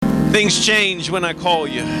Things change when I call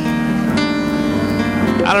you.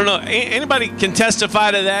 I don't know. Anybody can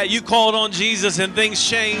testify to that? You called on Jesus and things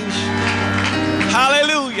change.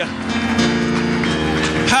 Hallelujah.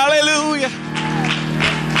 Hallelujah.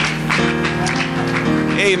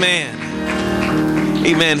 Amen.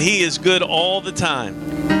 Amen. He is good all the time.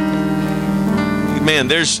 Amen.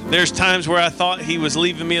 There's times where I thought he was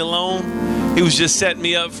leaving me alone. He was just setting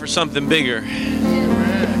me up for something bigger.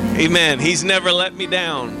 Amen. He's never let me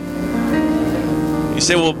down. You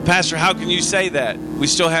say, well, Pastor, how can you say that? We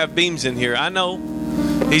still have beams in here. I know.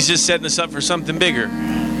 He's just setting us up for something bigger.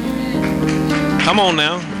 Come on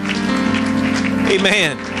now.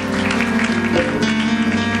 Amen.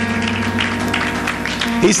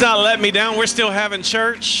 He's not letting me down. We're still having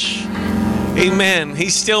church. Amen.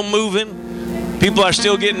 He's still moving. People are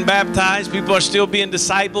still getting baptized. People are still being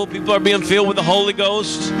discipled. People are being filled with the Holy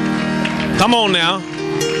Ghost. Come on now.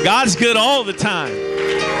 God's good all the time.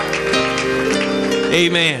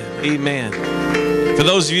 Amen. Amen. For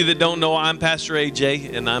those of you that don't know, I'm Pastor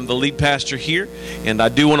AJ, and I'm the lead pastor here. And I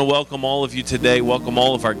do want to welcome all of you today. Welcome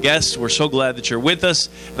all of our guests. We're so glad that you're with us.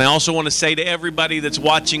 And I also want to say to everybody that's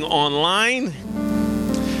watching online,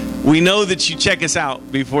 we know that you check us out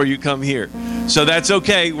before you come here. So that's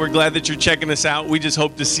okay. We're glad that you're checking us out. We just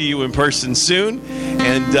hope to see you in person soon.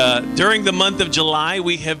 And during the month of July,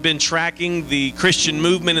 we have been tracking the Christian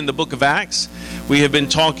movement in the book of Acts. We have been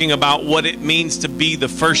talking about what it means to be the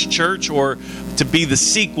first church, or to be the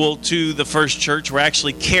sequel to the first church. We're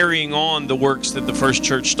actually carrying on the works that the first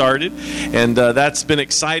church started. And that's been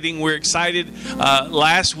exciting. We're excited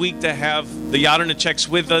last week to have the Yadernacheks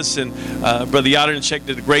with us. And Brother Yadernachek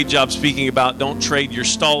did a great job speaking about don't trade your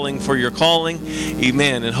stalling for your calling.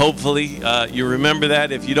 Amen. And hopefully you remember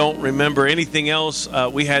that. If you don't remember anything else,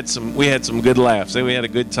 we had some good laughs. We had a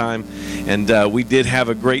good time, and we did have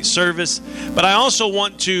a great service. But I also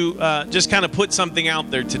want to just kind of put something out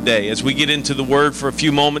there today as we get into the Word for a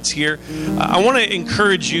few moments here. I want to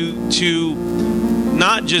encourage you to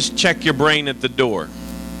not just check your brain at the door.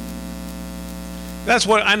 That's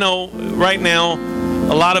what I know right now.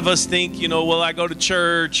 A lot of us think, well, I go to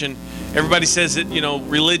church and everybody says that,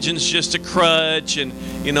 religion's just a crutch, and,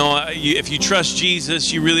 if you trust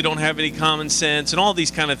Jesus, you really don't have any common sense, and all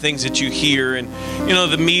these kind of things that you hear. And,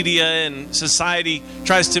 the media and society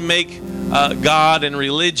tries to make God and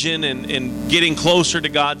religion and getting closer to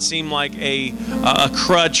God seem like a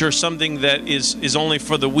crutch or something that is only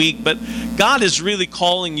for the weak. But God is really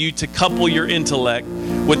calling you to couple your intellect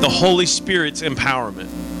with the Holy Spirit's empowerment.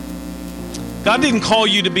 God didn't call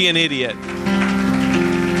you to be an idiot.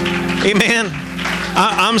 Amen.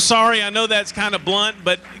 I'm sorry, I know that's kind of blunt,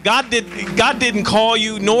 but God didn't call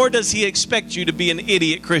you, nor does He expect you to be an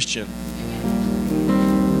idiot Christian.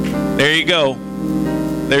 There you go.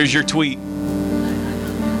 There's your tweet.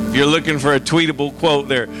 If you're looking for a tweetable quote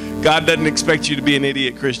there, God doesn't expect you to be an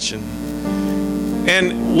idiot Christian.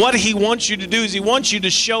 And what He wants you to do is He wants you to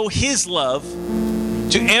show His love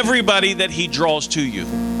to everybody that He draws to you.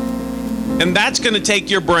 And that's going to take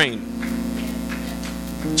your brain.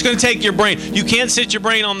 It's going to take your brain. You can't sit your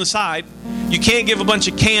brain on the side. You can't give a bunch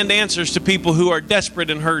of canned answers to people who are desperate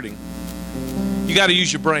and hurting. You got to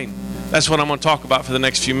use your brain. That's what I'm going to talk about for the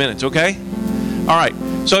next few minutes, okay? All right.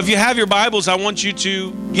 So if you have your Bibles, I want you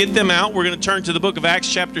to get them out. We're going to turn to the book of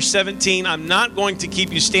Acts chapter 17. I'm not going to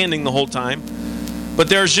keep you standing the whole time, but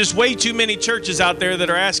there's just way too many churches out there that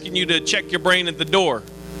are asking you to check your brain at the door.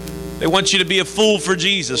 They want you to be a fool for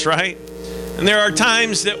Jesus, right? And there are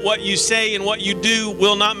times that what you say and what you do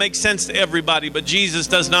will not make sense to everybody, but Jesus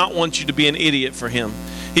does not want you to be an idiot for Him.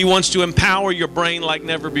 He wants to empower your brain like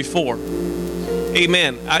never before.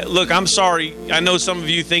 Amen. Look, I'm sorry. I know some of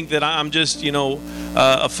you think that I'm just,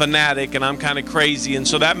 a fanatic and I'm kind of crazy, and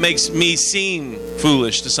so that makes me seem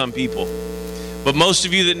foolish to some people. But most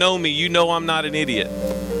of you that know me, you know I'm not an idiot.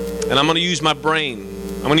 And I'm going to use my brain.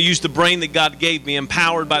 I'm going to use the brain that God gave me,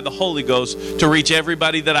 empowered by the Holy Ghost, to reach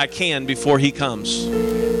everybody that I can before He comes.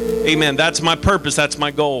 Amen. That's my purpose. That's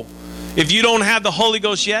my goal. If you don't have the Holy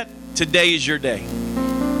Ghost yet, today is your day.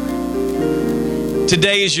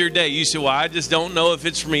 Today is your day. You say, well, I just don't know if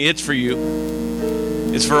it's for me. It's for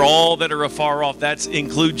you. It's for all that are afar off. That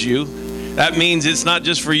includes you. That means it's not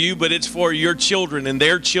just for you, but it's for your children and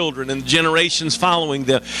their children and generations following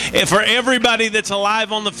them. And for everybody that's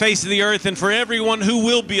alive on the face of the earth, and for everyone who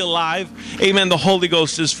will be alive, amen, the Holy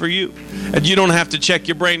Ghost is for you. And you don't have to check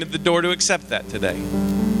your brain at the door to accept that today.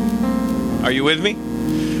 Are you with me?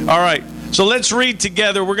 All right. So let's read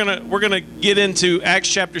together. We're gonna get into Acts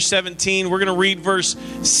chapter 17. We're gonna read verse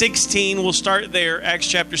 16. We'll start there. Acts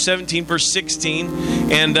chapter 17, verse 16,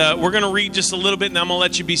 and we're gonna read just a little bit, and I'm gonna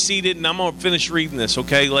let you be seated, and I'm gonna finish reading this,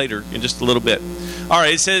 okay, later in just a little bit. All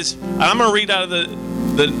right. It says, I'm gonna read out of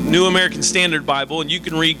the New American Standard Bible, and you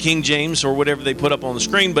can read King James or whatever they put up on the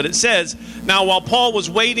screen. But it says, "Now while Paul was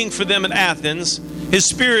waiting for them at Athens, his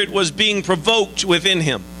spirit was being provoked within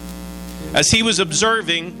him, as he was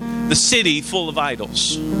observing the city full of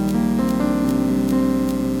idols."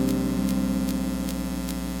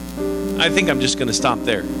 I think I'm just going to stop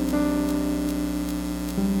there.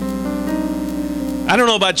 I don't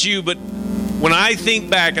know about you, but when I think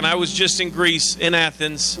back, and I was just in Greece, in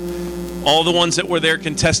Athens, all the ones that were there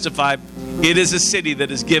can testify, it is a city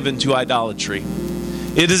that is given to idolatry.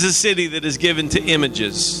 It is a city that is given to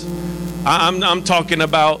images. I'm talking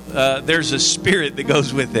about there's a spirit that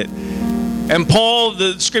goes with it. And Paul,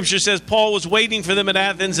 the scripture says, Paul was waiting for them at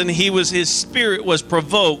Athens, and his spirit was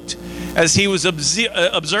provoked as he was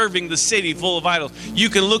observing the city full of idols. You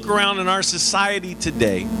can look around in our society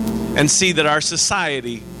today and see that our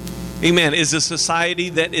society, amen, is a society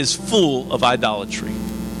that is full of idolatry.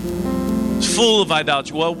 It's full of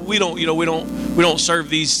idolatry. Well, we don't serve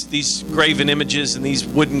these graven images and these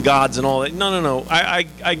wooden gods and all that. No.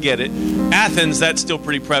 I get it. Athens, that's still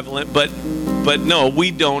pretty prevalent, but no,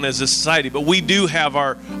 we don't as a society. But we do have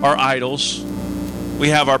our idols. We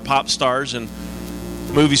have our pop stars and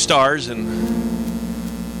movie stars, and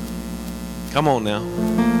come on now.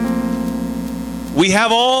 We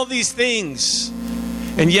have all these things,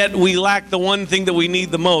 and yet we lack the one thing that we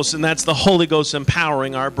need the most, and that's the Holy Ghost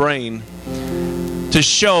empowering our brain to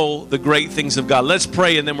show the great things of God. Let's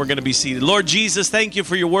pray, and then we're going to be seated. Lord Jesus, thank you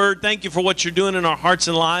for your word. Thank you for what you're doing in our hearts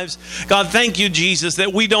and lives. God, thank you, Jesus,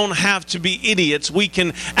 that we don't have to be idiots. We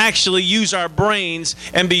can actually use our brains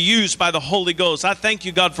and be used by the Holy Ghost. I thank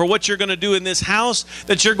you, God, for what you're going to do in this house,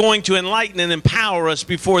 that you're going to enlighten and empower us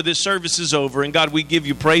before this service is over. And God, we give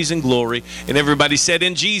you praise and glory. And everybody said,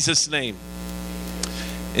 in Jesus' name.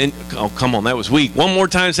 Oh, come on, that was weak. One more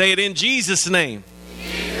time, say it, in Jesus' name.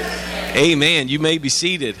 Amen. You may be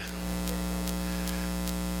seated.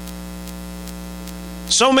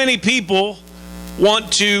 So many people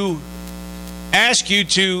want to ask you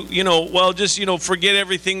to, just forget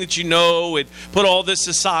everything that you know and put all this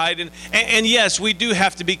aside. And yes, we do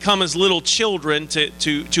have to become as little children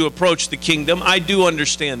to approach the kingdom. I do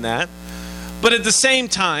understand that. But at the same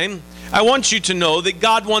time, I want you to know that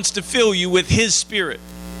God wants to fill you with His Spirit.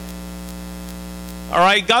 All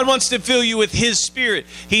right, God wants to fill you with His Spirit.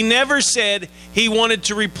 He never said He wanted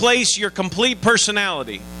to replace your complete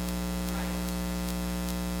personality.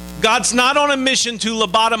 God's not on a mission to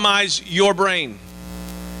lobotomize your brain.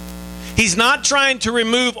 He's not trying to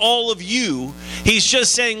remove all of you. He's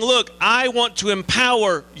just saying, look, I want to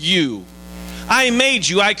empower you. I made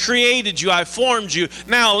you, I created you, I formed you.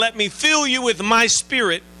 Now let me fill you with my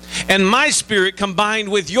Spirit, and my Spirit combined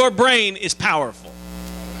with your brain is powerful.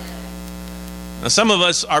 Now, some of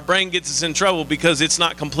us, our brain gets us in trouble because it's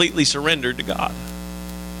not completely surrendered to God.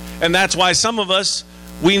 And that's why some of us,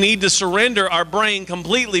 we need to surrender our brain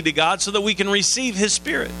completely to God so that we can receive His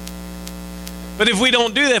Spirit. But if we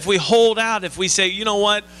don't do that, if we hold out, if we say, you know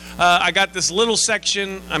what, I got this little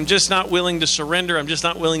section, I'm just not willing to surrender, I'm just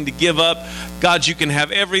not willing to give up. God, you can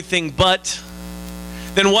have everything but.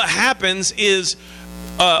 Then what happens is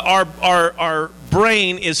our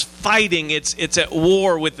brain is fighting, it's at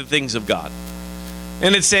war with the things of God.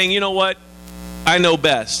 And it's saying, you know what? I know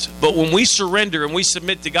best. But when we surrender and we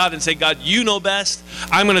submit to God and say, God, you know best.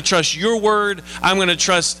 I'm going to trust your word. I'm going to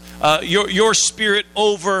trust your Spirit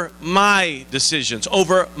over my decisions,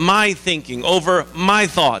 over my thinking, over my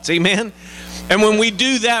thoughts. Amen? And when we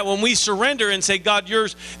do that, when we surrender and say, God,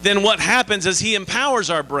 yours, then what happens is He empowers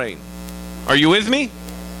our brain. Are you with me?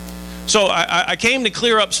 So I came to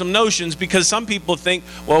clear up some notions, because some people think,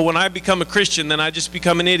 well, when I become a Christian, then I just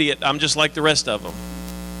become an idiot. I'm just like the rest of them.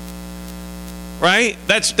 Right?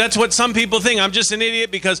 That's what some people think. I'm just an idiot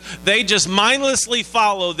because they just mindlessly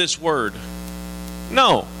follow this word.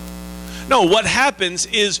 No. What happens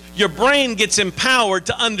is your brain gets empowered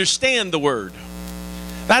to understand the word.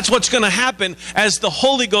 That's what's going to happen as the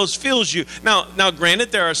Holy Ghost fills you. Now,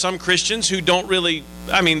 granted, there are some Christians who don't really,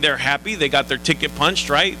 they're happy. They got their ticket punched,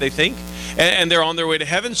 right? They think. And they're on their way to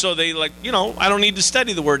heaven. So they I don't need to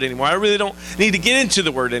study the word anymore. I really don't need to get into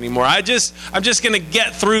the word anymore. I'm just going to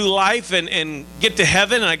get through life and get to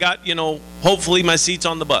heaven. And I got, hopefully my seat's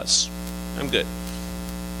on the bus. I'm good.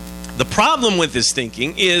 The problem with this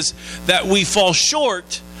thinking is that we fall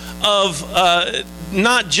short of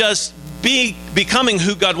not just becoming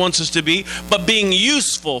who God wants us to be, but being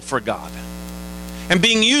useful for God and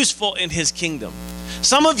being useful in His kingdom.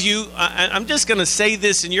 Some of you, I'm just going to say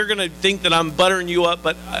this and you're going to think that I'm buttering you up,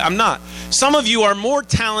 but I'm not. Some of you are more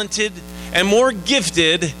talented and more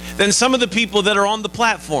gifted than some of the people that are on the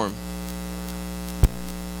platform.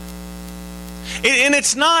 And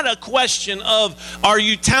it's not a question of, are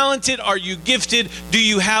you talented? Are you gifted? Do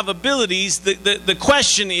you have abilities? The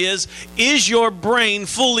question is your brain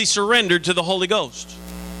fully surrendered to the Holy Ghost?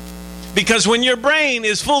 Because when your brain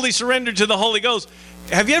is fully surrendered to the Holy Ghost,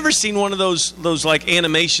 have you ever seen one of those like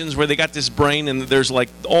animations where they got this brain and there's like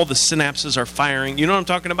all the synapses are firing? You know what I'm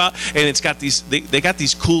talking about? And it's got these, they got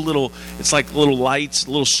these cool little, it's like little lights,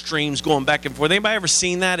 little streams going back and forth. Anybody ever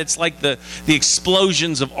seen that? It's like the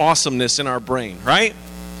explosions of awesomeness in our brain, right?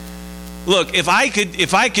 Look, if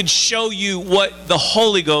I could show you what the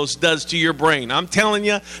Holy Ghost does to your brain, I'm telling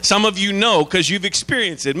you, some of you know because you've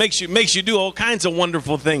experienced it. It makes you do all kinds of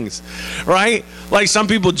wonderful things, right? Like some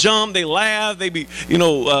people jump, they laugh, they be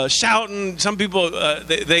shouting. Some people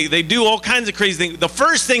they do all kinds of crazy things. The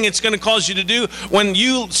first thing it's going to cause you to do when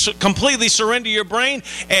you completely surrender your brain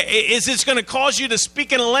is it's going to cause you to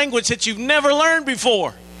speak in a language that you've never learned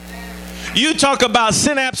before. You talk about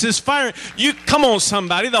synapses firing. Come on,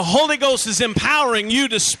 somebody. The Holy Ghost is empowering you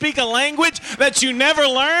to speak a language that you never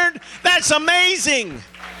learned. That's amazing.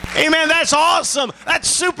 Amen. That's awesome. That's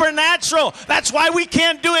supernatural. That's why we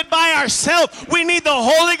can't do it by ourselves. We need the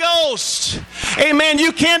Holy Ghost. Amen.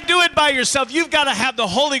 You can't do it by yourself. You've got to have the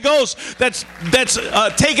Holy Ghost that's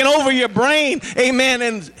taking over your brain. Amen.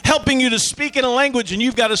 And helping you to speak in a language, and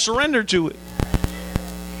you've got to surrender to it.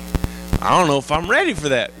 I don't know if I'm ready for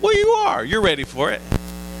that. Well, you are. You're ready for it.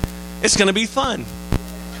 It's going to be fun.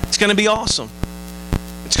 It's going to be awesome.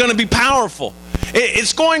 It's going to be powerful.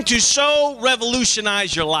 It's going to so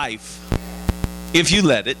revolutionize your life, if you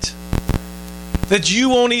let it, that you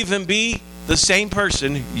won't even be the same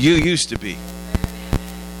person you used to be.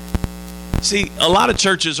 See, a lot of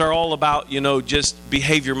churches are all about, just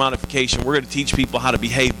behavior modification. We're going to teach people how to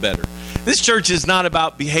behave better. This church is not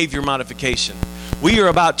about behavior modification. We are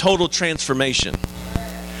about total transformation.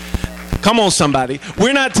 Come on, somebody.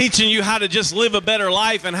 We're not teaching you how to just live a better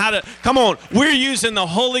life and come on. We're using the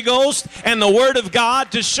Holy Ghost and the Word of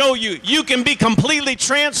God to show you can be completely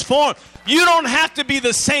transformed. You don't have to be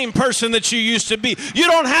the same person that you used to be. You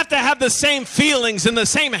don't have to have the same feelings and the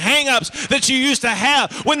same hang-ups that you used to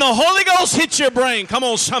have. When the Holy Ghost hits your brain, come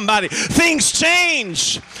on, somebody, things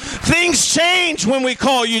change. Things change when we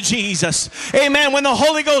call you Jesus. Amen. When the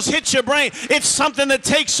Holy Ghost hits your brain, it's something that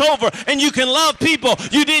takes over, and you can love people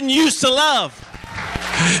you didn't used to love.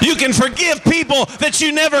 You can forgive people that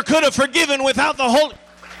you never could have forgiven without the Holy.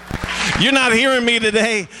 You're not hearing me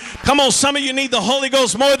today. Come on, some of you need the Holy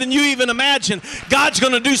Ghost more than you even imagine. God's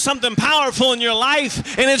going to do something powerful in your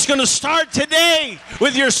life, and it's going to start today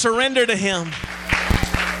with your surrender to Him.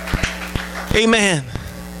 Amen.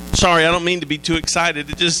 Sorry, I don't mean to be too excited.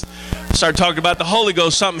 To just start talking about the Holy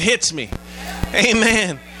Ghost, something hits me.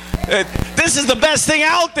 Amen. This is the best thing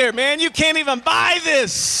out there, man. You can't even buy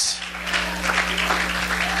this.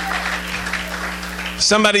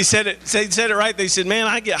 Somebody said it right. They said, man,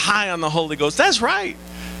 I get high on the Holy Ghost. That's right.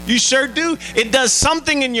 You sure do. It does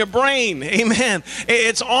something in your brain. Amen.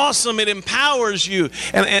 It's awesome. It empowers you.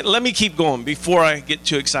 And let me keep going before I get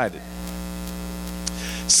too excited.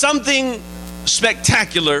 Something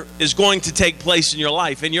spectacular is going to take place in your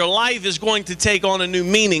life, and your life is going to take on a new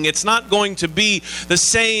meaning. It's not going to be the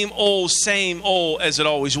same old as it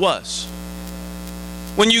always was.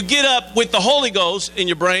 When you get up with the Holy Ghost in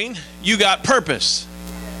your brain, you got purpose.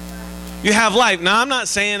 You have life. Now, I'm not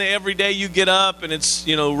saying every day you get up and it's,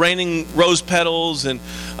 raining rose petals and,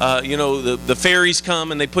 the fairies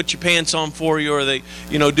come and they put your pants on for you, or they,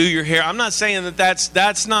 do your hair. I'm not saying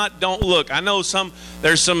that's not, don't look. I know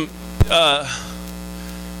there's some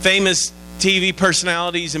famous TV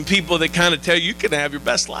personalities and people that kind of tell you can have your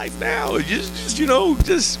best life now.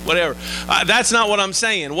 Just whatever. That's not what I'm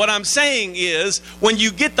saying. What I'm saying is when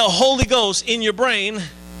you get the Holy Ghost in your brain,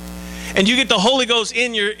 and you get the Holy Ghost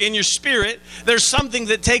in your spirit, there's something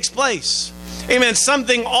that takes place. Amen.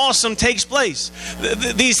 Something awesome takes place.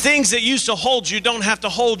 These things that used to hold you don't have to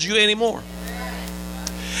hold you anymore.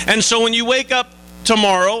 And so when you wake up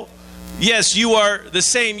tomorrow, yes, you are the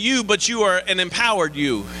same you, but you are an empowered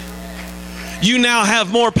you. You now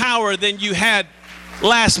have more power than you had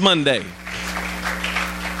last Monday.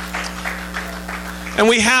 And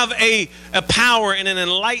we have a power and an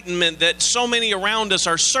enlightenment that so many around us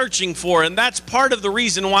are searching for. And that's part of the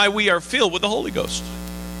reason why we are filled with the Holy Ghost.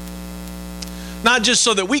 Not just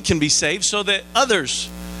so that we can be saved, so that others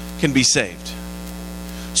can be saved.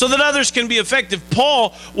 so that others can be effective.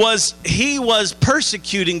 Paul was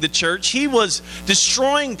persecuting the church. He was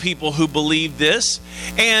destroying people who believed this,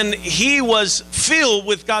 and he was filled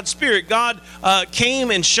with God's Spirit. God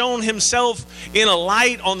came and shone himself in a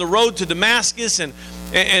light on the road to Damascus,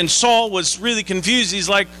 and Saul was really confused. He's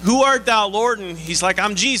like, "Who art thou, Lord?" And he's like,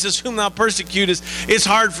 "I'm Jesus whom thou persecutest." It's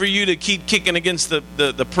hard for you to keep kicking against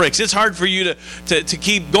the pricks. It's hard for you to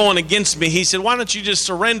keep going against me. He said, "Why don't you just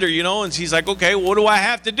surrender, you know?" And he's like, "Okay, what do I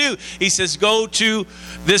have to do?" He says, "Go to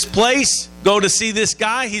this place. Go to see this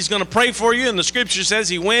guy. He's going to pray for you." And the scripture says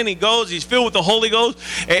he went, he goes, he's filled with the Holy Ghost,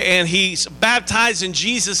 and he's baptized in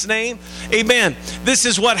Jesus' name. Amen. This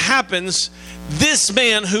is what happens. This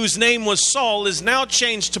man whose name was Saul is now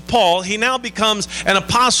changed to Paul. He now becomes an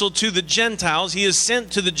apostle to the Gentiles. He is sent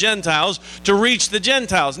to the Gentiles to reach the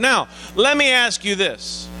Gentiles. Now, let me ask you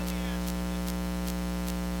this.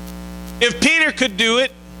 If Peter could do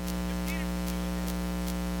it,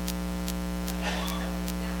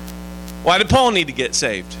 why did Paul need to get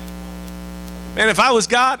saved? Man, if I was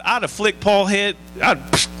God, I'd have flicked Paul's head.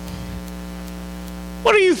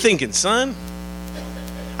 What are you thinking, son?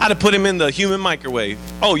 I'd have put him in the human microwave.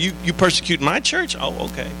 "Oh, you persecute my church? Oh,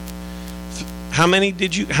 okay. How many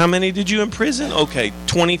did you imprison? Okay,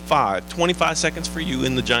 25. 25 seconds for you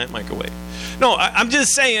in the giant microwave." No, I'm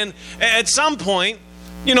just saying, at some point,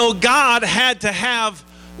 you know, God had to have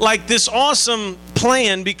like this awesome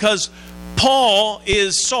plan, because Paul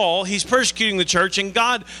is Saul. He's persecuting the church, and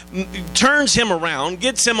God turns him around,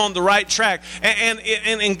 gets him on the right track.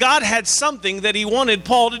 And God had something that he wanted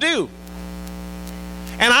Paul to do.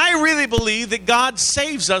 And I really believe that God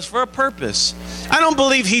saves us for a purpose. I don't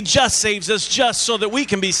believe he just saves us just so that we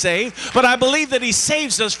can be saved, but I believe that he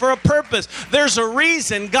saves us for a purpose. There's a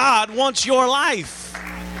reason God wants your life.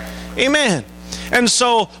 Amen. And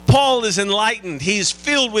so Paul is enlightened. He's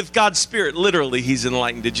filled with God's Spirit. Literally, he's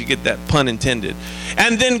enlightened. Did you get that? Pun intended.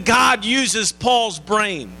 And then God uses Paul's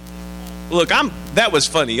brain. Look, that was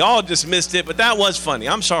funny. Y'all just missed it, but that was funny.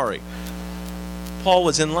 I'm sorry. Paul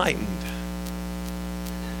was enlightened.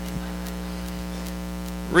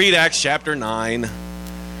 Read Acts chapter 9.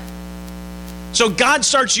 So God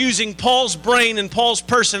starts using Paul's brain and Paul's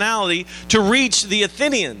personality to reach the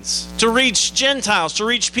Athenians, to reach Gentiles, to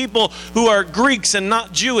reach people who are Greeks and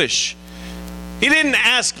not Jewish. He didn't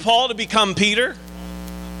ask Paul to become Peter.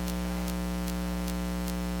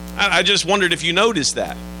 I just wondered if you noticed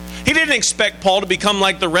that. He didn't expect Paul to become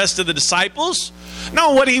like the rest of the disciples.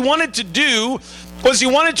 No, what he wanted to do was he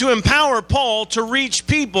wanted to empower Paul to reach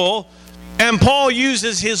people. And Paul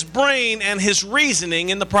uses his brain and his reasoning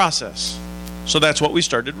in the process. So that's what we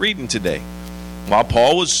started reading today. While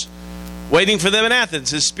Paul was waiting for them in Athens,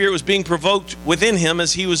 his spirit was being provoked within him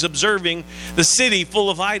as he was observing the city full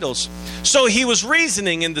of idols. So he was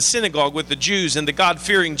reasoning in the synagogue with the Jews and the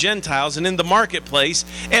God-fearing Gentiles, and in the marketplace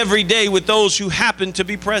every day with those who happened to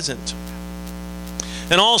be present.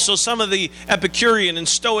 And also some of the Epicurean and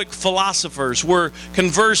Stoic philosophers were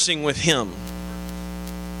conversing with him.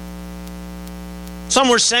 Some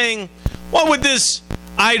were saying, "What would this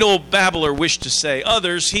idle babbler wish to say?"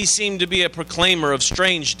 Others, "He seemed to be a proclaimer of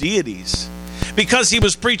strange deities, because he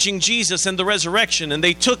was preaching Jesus and the resurrection." And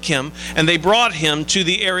they took him and they brought him to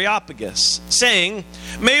the Areopagus, saying,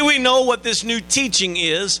 "May we know what this new teaching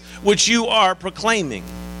is which you are proclaiming?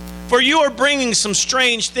 For you are bringing some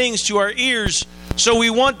strange things to our ears, so we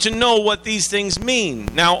want to know what these things mean."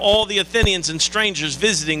 Now all the Athenians and strangers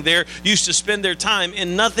visiting there used to spend their time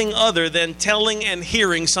in nothing other than telling and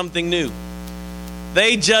hearing something new.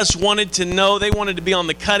 They just wanted to know. They wanted to be on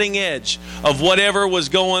the cutting edge of whatever was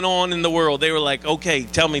going on in the world. They were like, "Okay,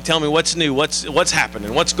 tell me what's new, what's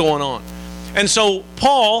happening, what's going on." And so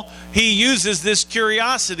Paul, he uses this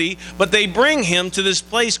curiosity, but they bring him to this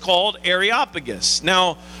place called Areopagus.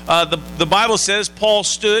 Now, the Bible says Paul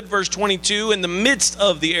stood, verse 22, in the midst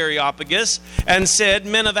of the Areopagus and said,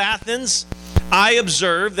 "Men of Athens, I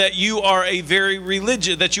observe that you are very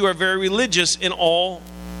religious in all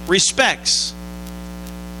respects."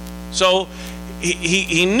 So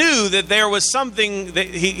he knew that there was something that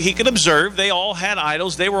he could observe. They all had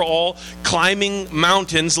idols. They were all climbing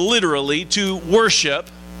mountains, literally, to worship.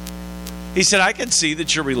 He said, "I can see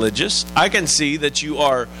that you're religious. I can see that you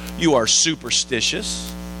are superstitious."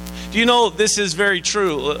 Do you know, this is very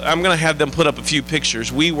true. I'm going to have them put up a few pictures.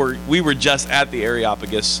 We were just at the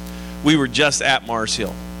Areopagus. We were just at Mars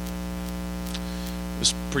Hill. It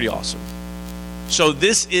was pretty awesome. So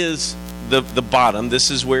this is the bottom. This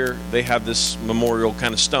is where they have this memorial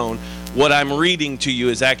kind of stone. What I'm reading to you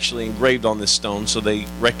is actually engraved on this stone, so they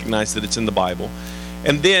recognize that it's in the Bible.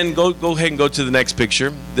 And then go ahead and go to the next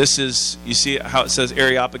picture. This is, you see how it says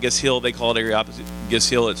Areopagus Hill. They call it Areopagus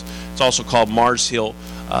Hill. It's also called Mars Hill,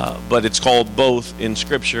 but it's called both in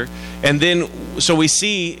Scripture. And then, so we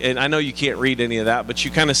see, and I know you can't read any of that, but you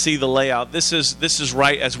kind of see the layout. This is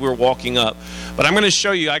right as we're walking up. But I'm going to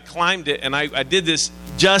show you, I climbed it, and I did this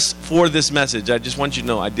just for this message. I just want you to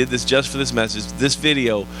know I did this just for this message. This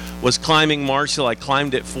video was climbing Mars Hill. I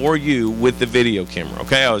climbed it for you with the video camera,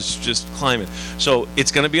 okay? I was just climbing. So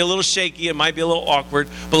it's going to be a little shaky. It might be a little awkward.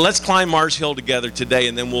 But let's climb Mars Hill together today,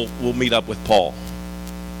 and then we'll meet up with Paul.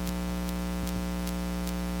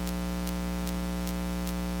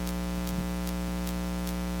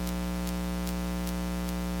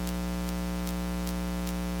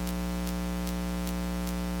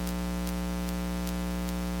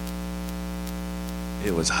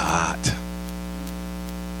 It was hot.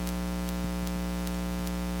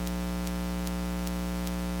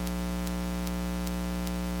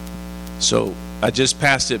 So I just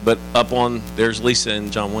passed it, but up on, there's Lisa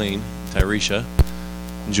and John Wayne, Tyresha,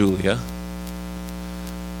 and Julia.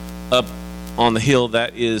 Up on the hill,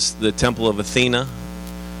 that is the Temple of Athena,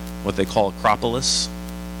 what they call Acropolis.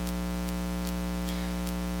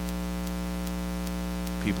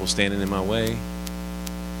 People standing in my way.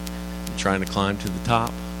 Trying to climb to the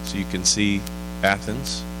top so you can see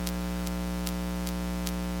Athens.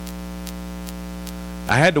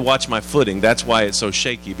 I had to watch my footing. That's why it's so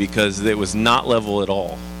shaky, because it was not level at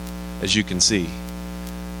all. As you can see,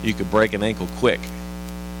 you could break an ankle quick.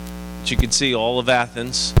 But you can see all of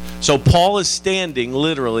Athens. So Paul is standing,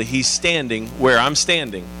 literally, he's standing where I'm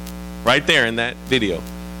standing, right there in that video.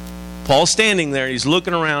 Paul's standing there, he's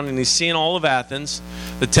looking around, and he's seeing all of Athens.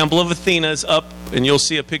 The Temple of Athena is up, and you'll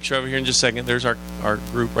see a picture over here in just a second. There's our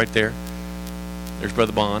group right there. There's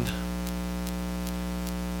Brother Bond.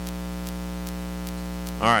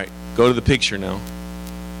 All right, go to the picture now.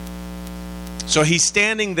 So he's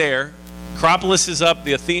standing there. Acropolis is up.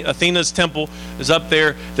 The Athena's temple is up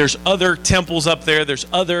there. There's other temples up there. There's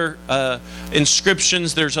other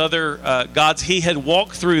inscriptions. There's other gods. He had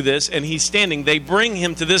walked through this, and he's standing. They bring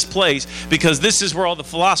him to this place because this is where all the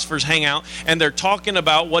philosophers hang out, and they're talking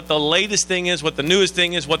about what the latest thing is, what the newest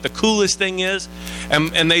thing is, what the coolest thing is.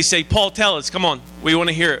 And they say, Paul, tell us. Come on. We want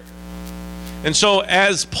to hear it. And so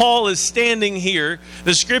as Paul is standing here,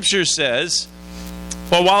 the scripture says,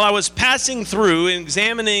 well, while I was passing through and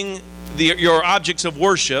examining your objects of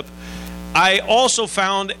worship, I also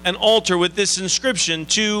found an altar with this inscription,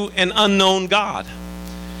 to an unknown God.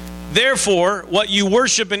 Therefore, what you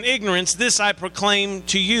worship in ignorance, this I proclaim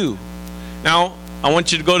to you. Now, I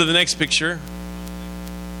want you to go to the next picture.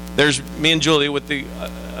 There's me and Julia with the,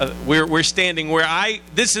 we're standing where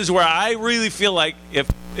this is where I really feel like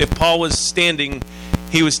if Paul was standing,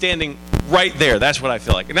 he was standing right there. That's what I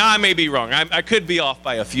feel like. Now, I may be wrong. I could be off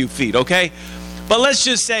by a few feet, okay? But let's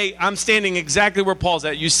just say I'm standing exactly where Paul's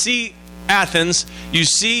at. You see Athens, you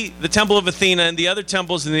see the Temple of Athena and the other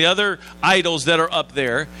temples and the other idols that are up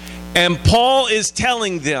there. And Paul is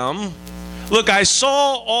telling them, look, I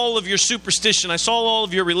saw all of your superstition. I saw all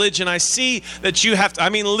of your religion. I see that you have to, I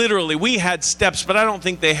mean, literally, we had steps, but I don't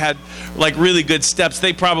think they had like really good steps.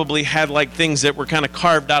 They probably had like things that were kind of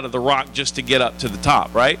carved out of the rock just to get up to the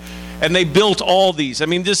top, right? And they built all these. I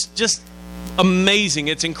mean, just amazing.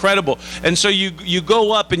 It's incredible. And so you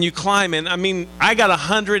go up and you climb, and I mean, I got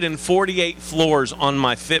 148 floors on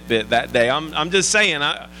my Fitbit that day. I'm just saying,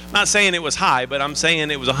 I'm not saying it was high, but I'm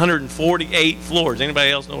saying it was 148 floors.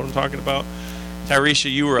 Anybody else know what I'm talking about?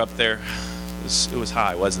 Tyresha, you were up there. It was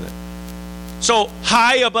high, wasn't it? So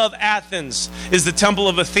high above Athens is the Temple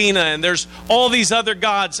of Athena, and there's all these other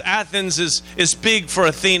gods. Athens is big for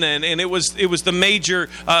Athena, and it was the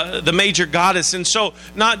major goddess. And so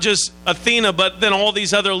not just Athena, but then all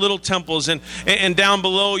these other little temples, and down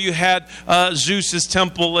below you had Zeus's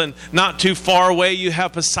temple, and not too far away you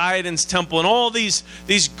have Poseidon's temple, and all these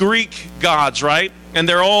Greek gods, right? And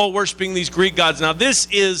they're all worshiping these Greek gods. Now this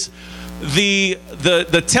is the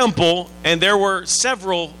temple, and there were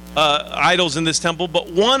several idols in this temple,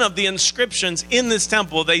 but one of the inscriptions in this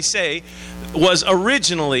temple, they say, was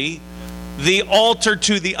originally the altar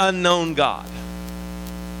to the unknown God.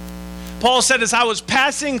 Paul said, as I was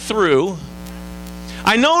passing through,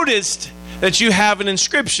 I noticed that you have an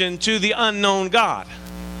inscription to the unknown God.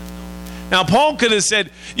 Now, Paul could have said,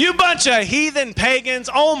 you bunch of heathen pagans,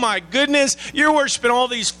 oh my goodness, you're worshiping all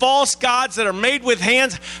these false gods that are made with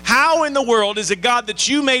hands. How in the world is a God that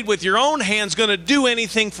you made with your own hands going to do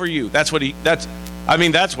anything for you? That's what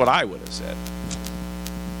I would have said.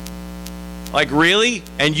 Like, really?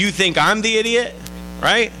 And you think I'm the idiot?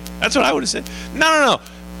 Right? That's what I would have said. No.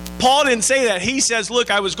 Paul didn't say that. He says,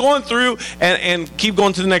 look, I was going through, and keep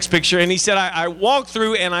going to the next picture, and he said, I walked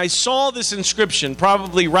through and I saw this inscription,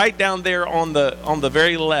 probably right down there on the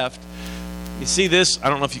very left. You see this? I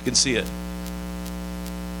don't know if you can see it.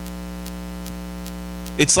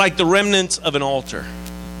 It's like the remnants of an altar.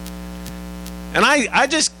 And I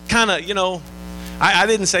just kind of, I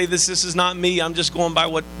didn't say this is not me. I'm just going by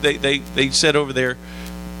what they said over there.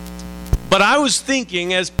 But I was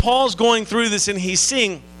thinking, as Paul's going through this and he's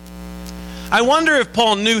seeing, I wonder if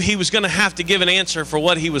Paul knew he was going to have to give an answer for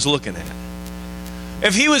what he was looking at.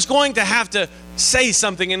 If he was going to have to say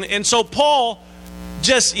something. And so Paul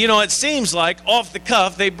just, it seems like off the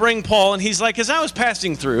cuff, they bring Paul and he's like, as I was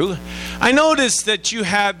passing through, I noticed that you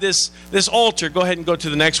have this altar. Go ahead and go to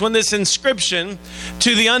the next one. This inscription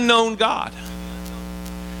to the unknown God.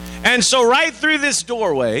 And so right through this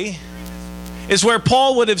doorway is where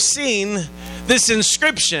Paul would have seen this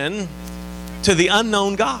inscription to the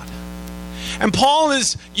unknown God. And Paul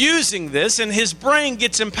is using this, and his brain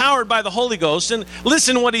gets empowered by the Holy Ghost. And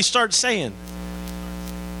listen what he starts saying.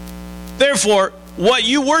 Therefore, what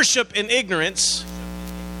you worship in ignorance,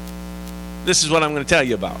 this is what I'm going to tell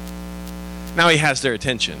you about. Now he has their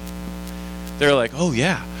attention. They're like, oh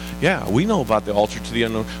yeah, we know about the altar to the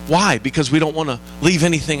unknown. Why? Because we don't want to leave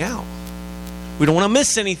anything out. We don't want to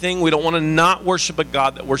miss anything. We don't want to not worship a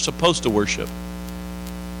God that we're supposed to worship.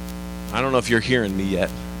 I don't know if you're hearing me yet.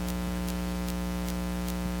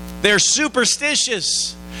 They're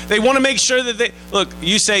superstitious. They want to make sure that look,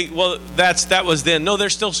 you say, well, that was then. No, they're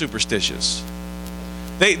still superstitious.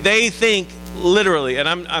 They think literally, and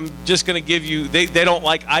I'm just going to give you, they don't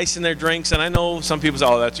like ice in their drinks. And I know some people say,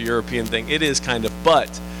 oh, that's a European thing. It is kind of,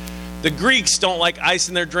 but the Greeks don't like ice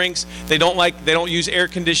in their drinks. They don't use air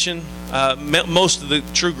condition. Most of the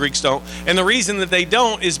true Greeks don't. And the reason that they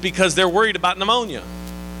don't is because they're worried about pneumonia.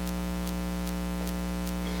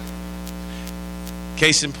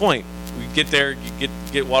 Case in point, we get there, you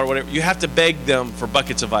get water, whatever. You have to beg them for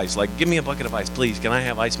buckets of ice. Like, give me a bucket of ice, please. Can I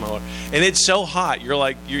have ice in my water? And it's so hot, you're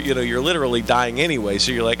like, you're literally dying anyway.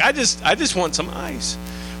 So you're like, I just want some ice.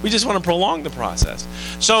 We just want to prolong the process.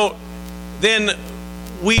 So then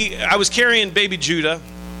I was carrying baby Judah,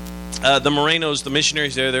 the Morenos, the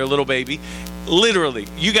missionaries there, their little baby. Literally,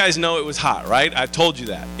 you guys know it was hot, right? I've told you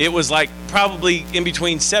that. It was like probably in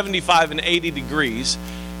between 75 and 80 degrees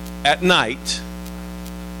at night.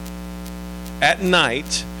 At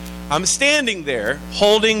night, I'm standing there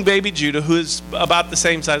holding baby Judah, who is about the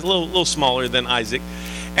same size, a little smaller than Isaac.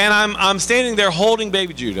 And I'm standing there holding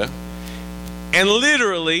baby Judah. And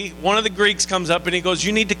literally, one of the Greeks comes up and he goes,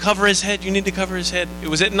 you need to cover his head. You need to cover his head. It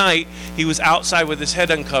was at night. He was outside with his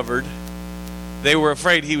head uncovered. They were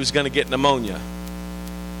afraid he was going to get pneumonia.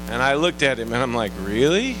 And I looked at him and I'm like,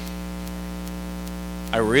 really?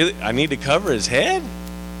 I need to cover his head?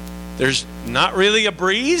 There's not really a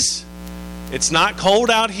breeze? It's not cold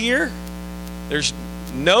out here. There's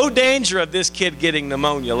no danger of this kid getting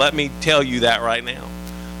pneumonia. Let me tell you that right now.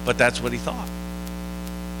 But that's what he thought.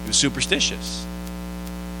 He was superstitious.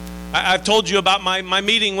 I've told you about my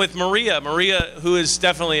meeting with Maria. Maria, who is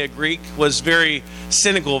definitely a Greek, was very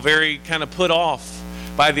cynical, very kind of put off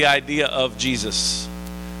by the idea of Jesus.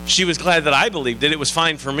 She was glad that I believed it. It was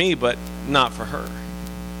fine for me, but not for her.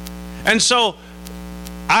 And so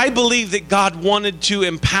I believe that God wanted to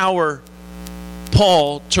empower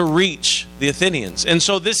Paul to reach the Athenians. And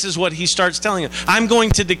so this is what he starts telling them. I'm going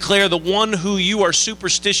to declare the one who you are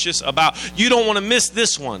superstitious about. You don't want to miss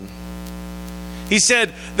this one. He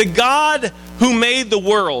said, the God who made the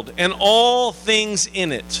world and all things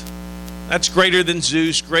in it. That's greater than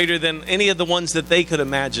Zeus, greater than any of the ones that they could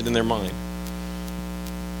imagine in their mind.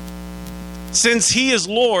 Since he is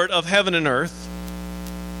Lord of heaven and earth,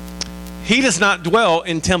 he does not dwell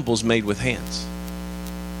in temples made with hands.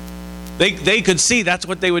 They could see that's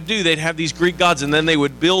what they would do. They'd have these Greek gods, and then they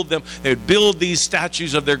would build them. They would build these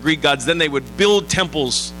statues of their Greek gods. Then they would build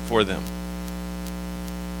temples for them.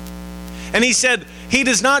 And he said, he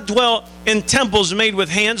does not dwell in temples made with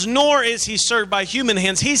hands, nor is he served by human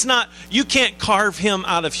hands. You can't carve him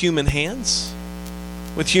out of human hands,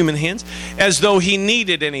 with human hands, as though he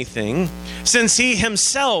needed anything, since he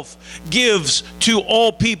himself gives to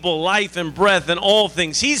all people life and breath and all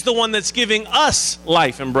things. He's the one that's giving us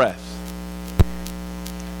life and breath.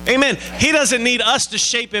 Amen. He doesn't need us to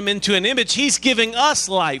shape him into an image. He's giving us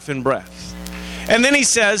life and breath. And then he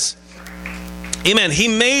says, amen, he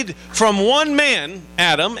made from one man,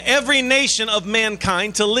 Adam, every nation of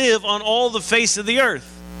mankind to live on all the face of the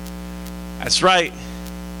earth. That's right.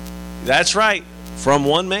 That's right. From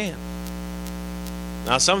one man.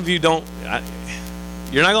 Now, some of you you're not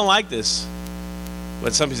going to like this.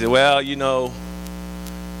 But some people say, well,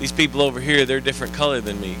 these people over here, they're a different color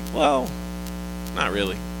than me. Well, not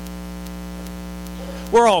really.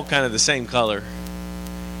 We're all kind of the same color.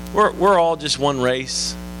 We're all just one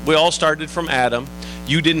race. We all started from Adam.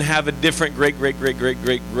 You didn't have a different great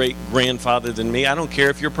grandfather than me. I don't care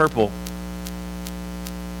if you're purple.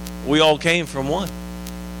 We all came from one.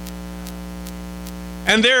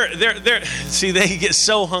 And see, they get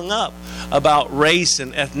so hung up about race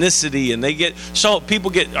and ethnicity, and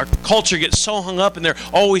our culture gets so hung up, and they're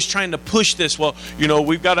always trying to push this. Well,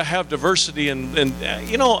 we've got to have diversity, and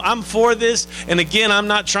I'm for this. And again, I'm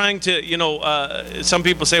not trying to, some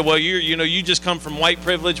people say, well, you just come from white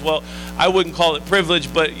privilege. Well, I wouldn't call it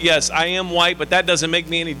privilege, but yes, I am white, but that doesn't make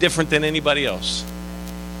me any different than anybody else.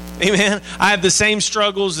 Amen. I have the same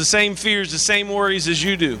struggles, the same fears, the same worries as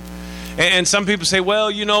you do. And some people say,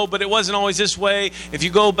 well, but it wasn't always this way. If you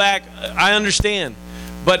go back, I understand.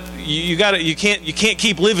 But you can't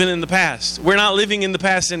keep living in the past. We're not living in the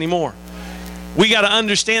past anymore. We got to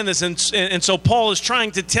understand this. And so Paul is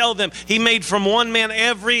trying to tell them, he made from one man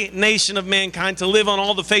every nation of mankind to live on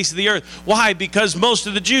all the face of the earth. Why? Because most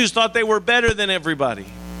of the Jews thought they were better than everybody.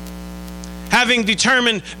 Having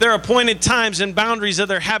determined their appointed times and boundaries of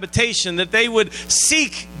their habitation, that they would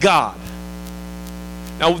seek God.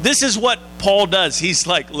 Now, this is what Paul does. He's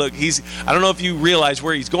like, look, I don't know if you realize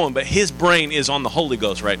where he's going, but his brain is on the Holy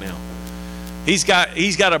Ghost right now. He's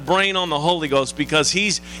got a brain on the Holy Ghost, because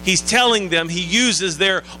he's telling them, he uses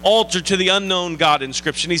their altar to the unknown God in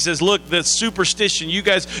Scripture. And he says, look, the superstition, you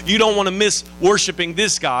guys, you don't want to miss worshiping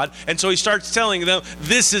this God. And so he starts telling them,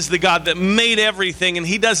 this is the God that made everything, and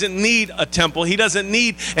he doesn't need a temple. He doesn't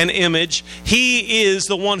need an image. He is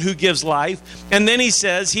the one who gives life. And then he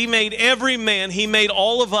says, he made every man, he made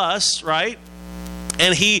all of us, right?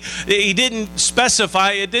 And he didn't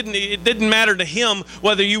specify, it didn't matter to him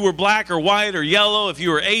whether you were black or white or yellow, if you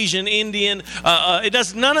were Asian, Indian.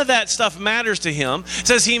 None of that stuff matters to him. It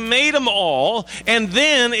says he made them all, and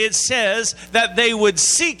then it says that they would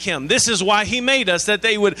seek him. This is why he made us, that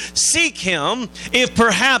they would seek him, if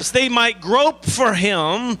perhaps they might grope for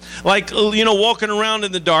him, like, walking around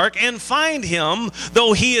in the dark, and find him,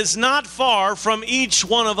 though he is not far from each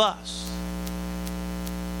one of us.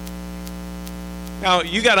 Now,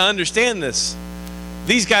 you got to understand this.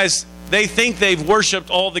 These guys, they think they've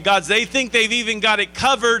worshiped all the gods. They think they've even got it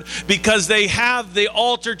covered because they have the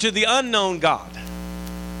altar to the unknown God.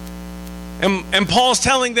 And Paul's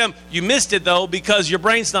telling them, you missed it, though, because your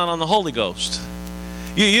brain's not on the Holy Ghost.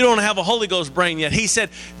 You don't have a Holy Ghost brain yet. He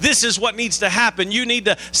said, this is what needs to happen. You need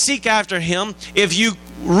to seek after him. If you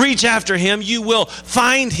reach after him, you will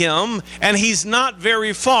find him. And he's not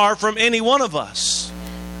very far from any one of us.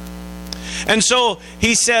 And so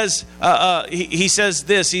he says, he says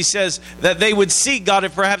that they would seek God,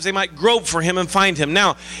 if perhaps they might grope for him and find him.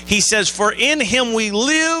 Now, he says, for in him we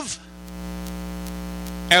live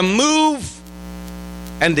and move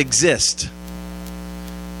and exist.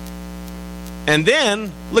 And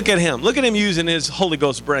then, look at him using his Holy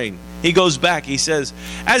Ghost brain. He goes back, he says,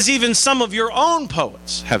 as even some of your own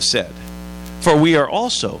poets have said, for we are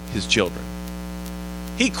also his children.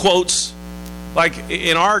 He quotes, like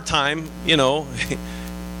in our time,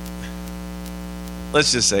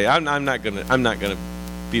 let's just say, I'm not gonna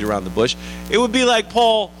beat around the bush. It would be like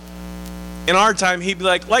Paul in our time. He'd be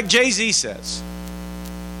like Jay-Z says.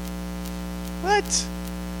 What?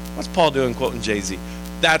 What's Paul doing quoting Jay-Z?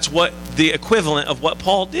 That's what the equivalent of what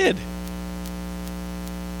Paul did.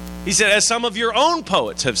 He said, as some of your own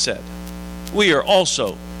poets have said, we are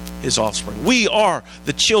also his offspring. We are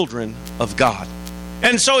the children of God.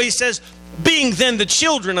 And so he says, being then the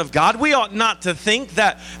children of God, we ought not to think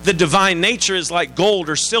that the divine nature is like gold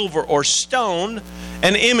or silver or stone,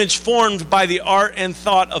 an image formed by the art and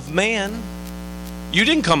thought of man. You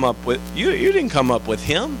didn't come up with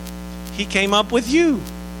him. He came up with you.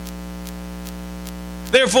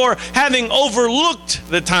 Therefore, having overlooked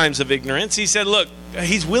the times of ignorance, he said, look,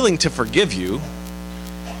 he's willing to forgive you.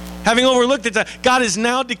 Having overlooked it, God is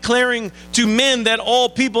now declaring to men that all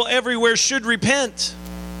people everywhere should repent.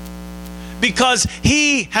 Because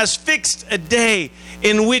he has fixed a day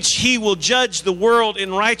in which he will judge the world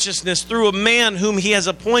in righteousness through a man whom he has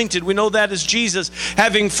appointed. We know that is Jesus,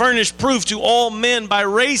 having furnished proof to all men by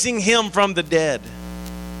raising him from the dead.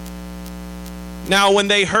 Now, when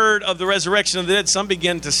they heard of the resurrection of the dead, some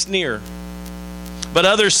began to sneer. But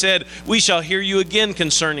others said, we shall hear you again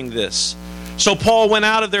concerning this. So Paul went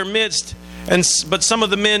out of their midst, but some of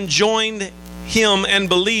the men joined him and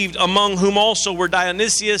believed, among whom also were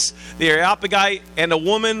Dionysius the Areopagite and a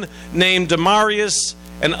woman named Damaris,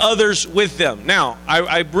 and others with them. Now,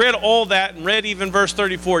 I read all that and read even verse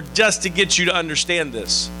 34 just to get you to understand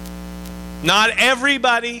this. Not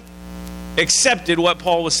everybody accepted what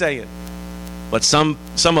Paul was saying, but some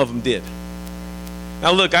of them did.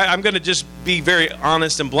 Now look, I'm going to just be very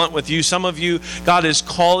honest and blunt with you. Some of you, God is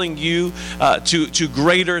calling you to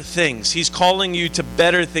greater things. He's calling you to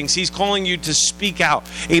better things. He's calling you to speak out.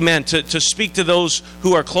 Amen. To speak to those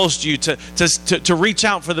who are close to you, to reach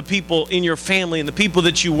out for the people in your family and the people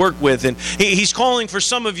that you work with. And He's calling for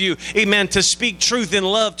some of you, amen, to speak truth and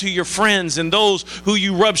love to your friends and those who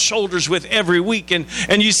you rub shoulders with every week. And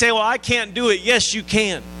you say, well, I can't do it. Yes, you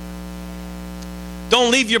can. Don't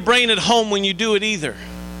leave your brain at home when you do it either.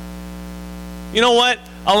 You know what?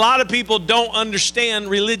 A lot of people don't understand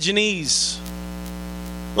religionese.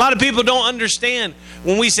 A lot of people don't understand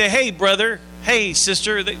when we say, hey, brother, hey,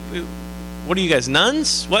 sister, what are you guys,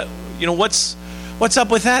 nuns? What's up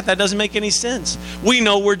with that? That doesn't make any sense. We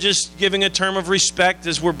know we're just giving a term of respect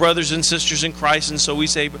as we're brothers and sisters in Christ, and so we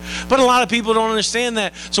say, but a lot of people don't understand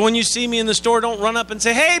that. So when you see me in the store, don't run up and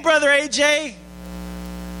say, hey, brother AJ.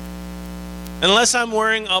 Unless I'm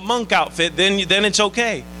wearing a monk outfit, then it's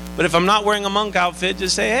okay. But if I'm not wearing a monk outfit,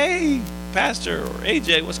 just say, hey, pastor or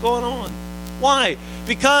AJ, what's going on? Why?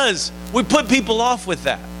 Because we put people off with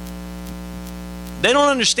that. They don't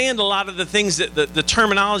understand a lot of the things, that the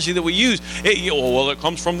terminology that we use. It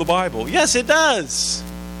comes from the Bible. Yes, it does.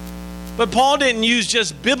 But Paul didn't use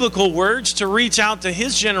just biblical words to reach out to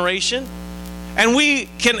his generation. And we've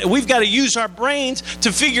got to use our brains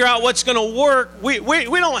to figure out what's going to work. We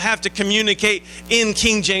don't have to communicate in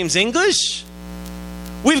King James English.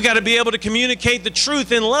 We've got to be able to communicate the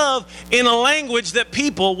truth in love in a language that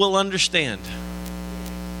people will understand.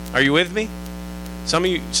 Are you with me? Some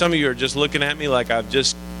of you are just looking at me like I've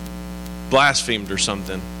just blasphemed or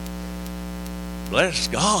something. Bless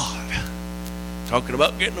God. Talking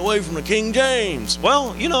about getting away from the King James.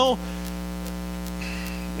 Well,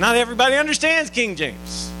 not everybody understands King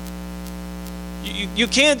James. You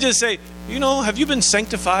can't just say, have you been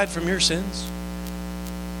sanctified from your sins?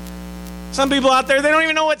 Some people out there, they don't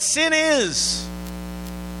even know what sin is.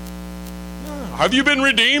 Have you been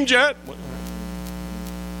redeemed yet?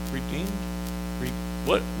 Redeemed?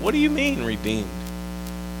 What do you mean redeemed?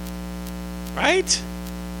 Right?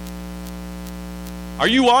 Are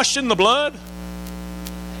you washed in the blood?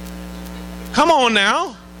 Come on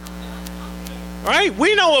now. Right?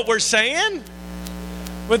 We know what we're saying.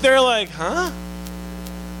 But they're like, huh?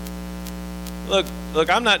 Look,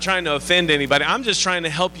 I'm not trying to offend anybody. I'm just trying to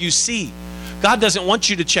help you see. God doesn't want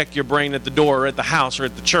you to check your brain at the door or at the house or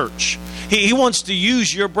at the church. He wants to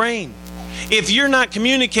use your brain. If you're not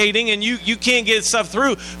communicating and you can't get stuff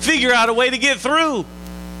through, figure out a way to get through.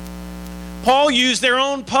 Paul used their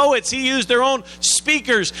own poets. He used their own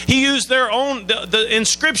speakers. He used their own, the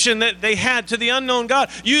inscription that they had to the unknown God,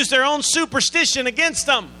 used their own superstition against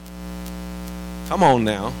them. Come on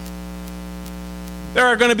now. There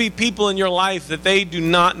are going to be people in your life that they do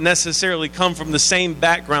not necessarily come from the same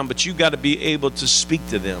background, but you got to be able to speak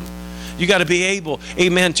to them. You got to be able,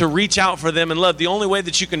 amen, to reach out for them in love. The only way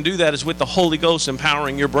that you can do that is with the Holy Ghost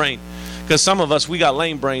empowering your brain. Because some of us, we got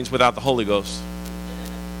lame brains without the Holy Ghost.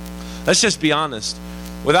 Let's just be honest.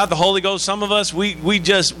 Without the Holy Ghost, some of us, we're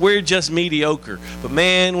just mediocre. But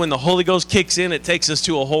man, when the Holy Ghost kicks in, it takes us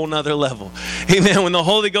to a whole nother level. Amen. When the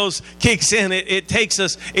Holy Ghost kicks in, it takes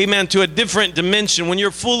us, amen, to a different dimension. When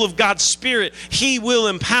you're full of God's Spirit, He will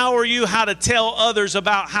empower you how to tell others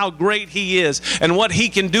about how great He is and what He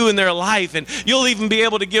can do in their life. And you'll even be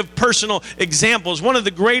able to give personal examples. One of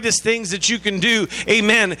the greatest things that you can do,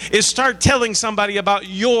 amen, is start telling somebody about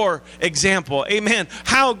your example. Amen.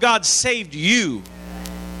 How God saved you.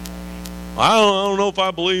 I don't know if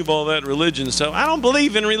I believe all that religion stuff. I don't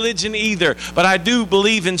believe in religion either, but I do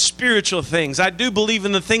believe in spiritual things. I do believe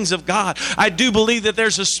in the things of God. I do believe that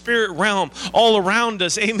there's a spirit realm all around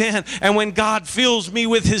us. Amen. And when God fills me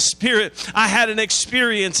with His Spirit, I had an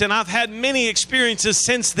experience, and I've had many experiences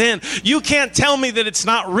since then. You can't tell me that it's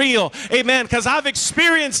not real. Amen. Because I've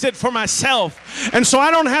experienced it for myself. And so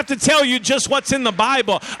I don't have to tell you just what's in the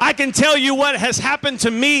Bible. I can tell you what has happened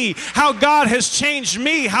to me, how God has changed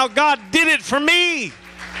me, how God did it for me.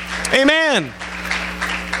 Amen.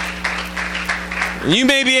 You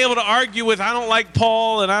may be able to argue with, I don't like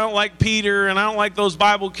Paul and I don't like Peter and I don't like those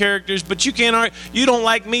Bible characters, but you can't argue. You don't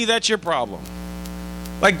like me, that's your problem.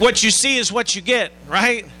 Like what you see is what you get,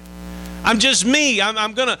 right? I'm just me.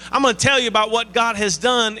 I'm gonna tell you about what God has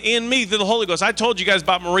done in me through the Holy Ghost. I told you guys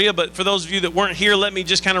about Maria, but for those of you that weren't here, let me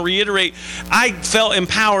just kind of reiterate. I felt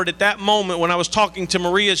empowered at that moment when I was talking to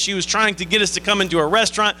Maria. She was trying to get us to come into a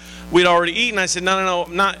restaurant. We'd already eaten. I said, no,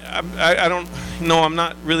 I'm not. I'm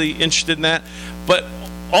not really interested in that. But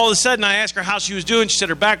all of a sudden I asked her how she was doing. She said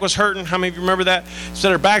her back was hurting. How many of you remember that? She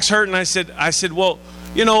said her back's hurting. I said, well,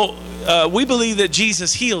 you know, we believe that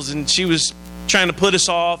Jesus heals. And she was trying to put us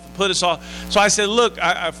off. So I said, look,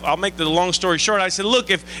 I'll make the long story short. I said, look,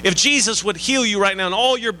 if Jesus would heal you right now and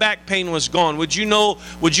all your back pain was gone, would you know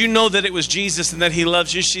that it was Jesus and that he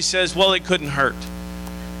loves you? She says, well, it couldn't hurt.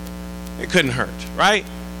 It couldn't hurt, right?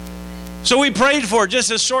 So we prayed for her,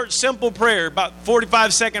 just a short, simple prayer, about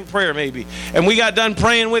 45-second prayer maybe. And we got done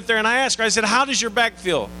praying with her, and I asked her, I said, how does your back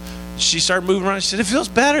feel? She started moving around. She said, it feels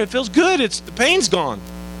better. It feels good. The pain's gone.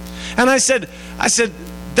 And I said,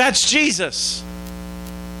 that's Jesus.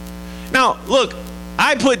 Now, look,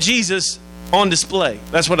 I put Jesus on display.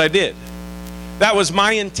 That's what I did. That was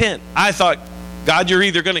my intent. I thought, God, you're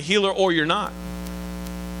either going to heal her or you're not.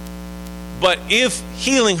 But if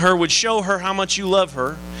healing her would show her how much you love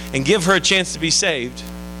her and give her a chance to be saved,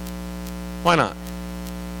 why not?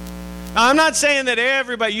 Now, I'm not saying that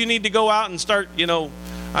everybody, you need to go out and start,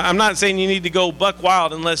 I'm not saying you need to go buck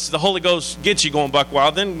wild unless the Holy Ghost gets you going buck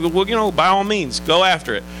wild. Then, by all means, go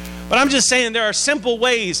after it. But I'm just saying there are simple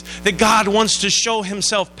ways that God wants to show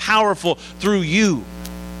himself powerful through you.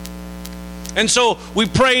 And so we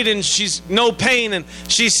prayed, and she's no pain, and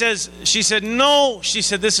she said, no. She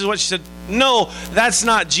said, this is what she said. No, that's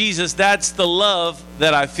not Jesus. That's the love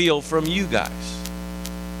that I feel from you guys.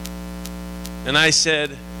 And I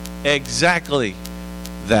said, exactly.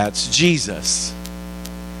 That's Jesus.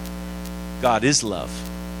 God is love.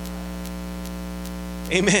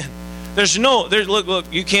 Amen. Look,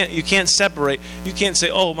 you can't separate. You can't say,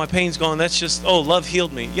 oh, my pain's gone. That's just, oh, love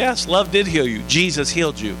healed me. Yes, love did heal you. Jesus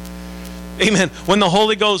healed you. Amen. When the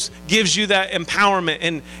Holy Ghost gives you that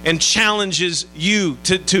empowerment and challenges you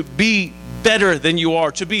to be better than you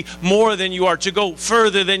are, to be more than you are, to go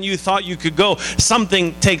further than you thought you could go,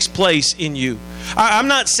 something takes place in you. I'm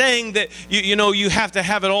not saying that you have to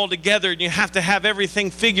have it all together and you have to have everything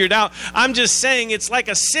figured out. I'm just saying it's like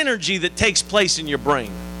a synergy that takes place in your brain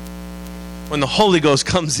when the Holy Ghost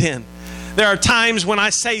comes in. There are times when I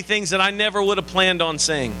say things that I never would have planned on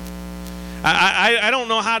saying. I don't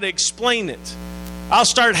know how to explain it. I'll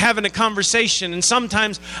start having a conversation, and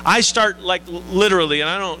sometimes I start like literally, and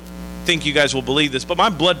I don't think you guys will believe this, but my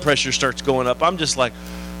blood pressure starts going up. I'm just like,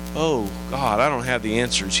 oh God, I don't have the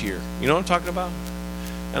answers here. You know what I'm talking about?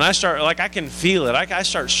 And I start, like, I can feel it. I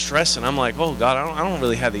start stressing. I'm like, oh God, I don't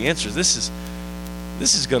really have the answers. This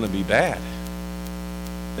is going to be bad.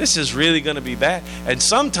 This is really going to be bad. And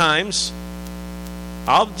sometimes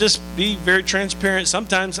I'll just be very transparent.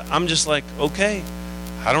 Sometimes I'm just like, okay,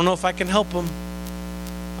 I don't know if I can help them.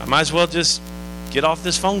 I might as well just get off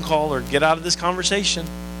this phone call or get out of this conversation.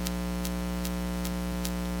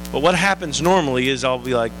 But what happens normally is I'll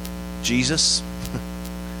be like, Jesus,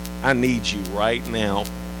 I need you right now.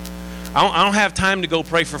 I don't have time to go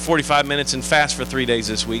pray for 45 minutes and fast for 3 days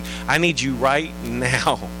this week. I need you right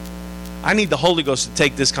now. I need the Holy Ghost to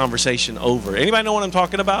take this conversation over. Anybody know what I'm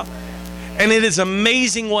talking about? And it is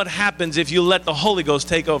amazing what happens if you let the Holy Ghost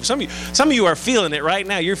take over. Some of you are feeling it right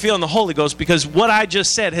now. You're feeling the Holy Ghost because what I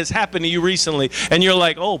just said has happened to you recently. And you're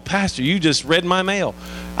like, oh, Pastor, you just read my mail.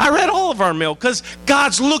 I read all of our mail because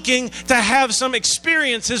God's looking to have some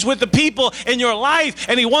experiences with the people in your life.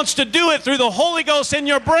 And he wants to do it through the Holy Ghost in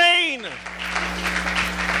your brain.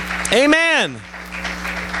 Amen.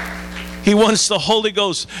 He wants the Holy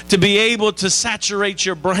Ghost to be able to saturate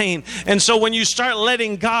your brain. And so when you start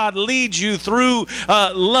letting God lead you through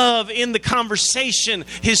love in the conversation,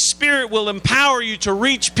 his Spirit will empower you to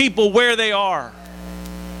reach people where they are.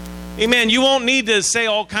 Amen. You won't need to say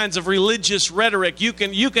all kinds of religious rhetoric. You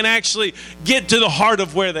can actually get to the heart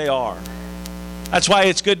of where they are. That's why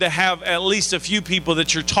it's good to have at least a few people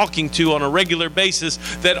that you're talking to on a regular basis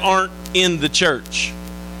that aren't in the church.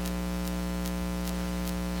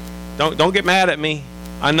 Don't get mad at me.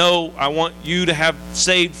 I know I want you to have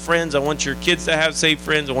saved friends. I want your kids to have saved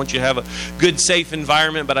friends. I want you to have a good, safe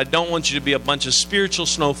environment, but I don't want you to be a bunch of spiritual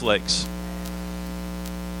snowflakes.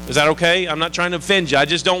 Is that okay? I'm not trying to offend you. I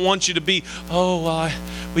just don't want you to be,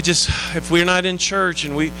 if we're not in church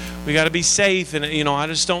and we got to be safe and, I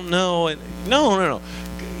just don't know. And no.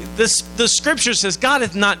 The scripture says God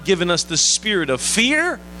hath not given us the spirit of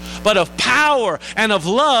fear, but of power and of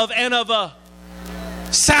love and of a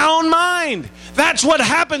sound mind. That's what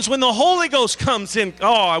happens when the Holy Ghost comes in.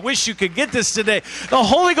 Oh, I wish you could get this today. The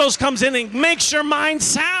Holy Ghost comes in and makes your mind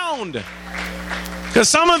sound. Because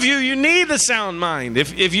some of you need the sound mind.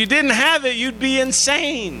 If you didn't have it, you'd be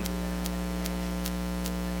insane.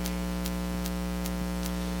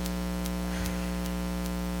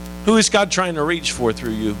 Who is God trying to reach for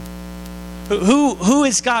through you? Who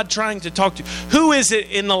is God trying to talk to? Who is it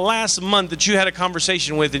in the last month that you had a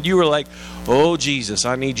conversation with and you were like, oh, Jesus,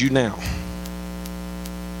 I need you now?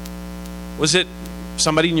 Was it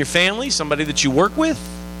somebody in your family? Somebody that you work with?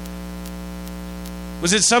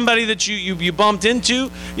 Was it somebody that you bumped into?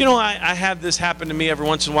 You know, I have this happen to me every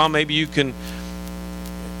once in a while. Maybe you can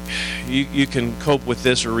cope with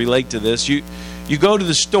this or relate to this. You go to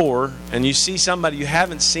the store and you see somebody you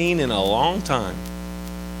haven't seen in a long time.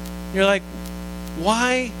 You're like,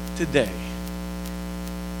 why today?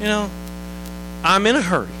 You know, I'm in a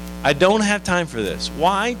hurry. I don't have time for this.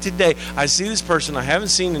 Why today? I see this person I haven't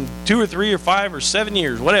seen in 2 or 3 or 5 or 7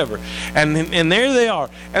 years, whatever. And there they are.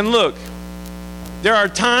 And look, there are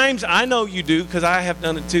times, I know you do because I have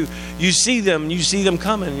done it too. You see them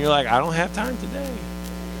coming and you're like, I don't have time today.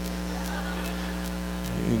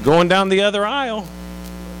 You're going down the other aisle.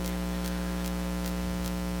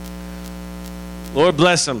 Lord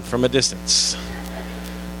bless them from a distance.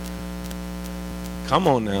 Come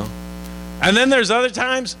on now. And then there's other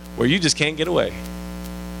times where you just can't get away.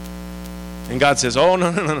 And God says, oh,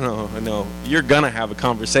 no. You're going to have a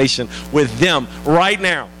conversation with them right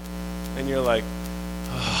now. And you're like,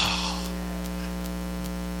 oh.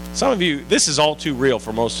 Some of you, this is all too real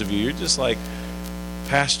for most of you. You're just like,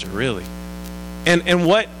 Pastor, really? And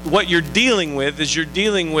what you're dealing with is you're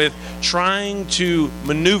dealing with trying to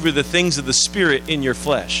maneuver the things of the Spirit in your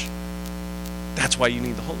flesh. That's why you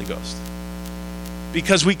need the Holy Ghost.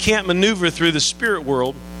 Because we can't maneuver through the spirit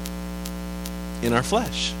world in our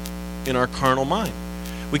flesh, in our carnal mind.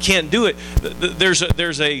 We can't do it. There's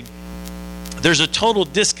a total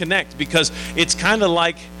disconnect because it's kind of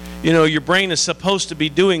like, you know, your brain is supposed to be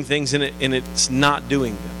doing things and it's not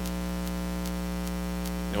doing them.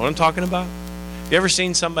 You know what I'm talking about? You ever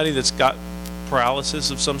seen somebody that's got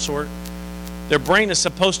paralysis of some sort? Their brain is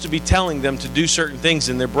supposed to be telling them to do certain things,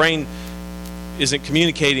 and their brain isn't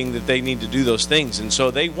communicating that they need to do those things. And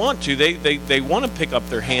so they want to. They want to pick up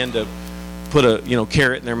their hand to put a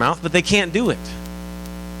carrot in their mouth, but they can't do it.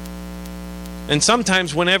 And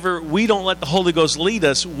sometimes whenever we don't let the Holy Ghost lead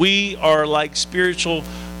us, we are like spiritual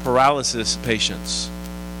paralysis patients.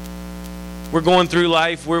 We're going through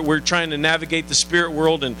life. We're trying to navigate the spirit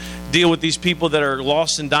world and deal with these people that are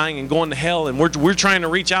lost and dying and going to hell. And we're trying to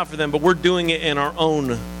reach out for them, but we're doing it in our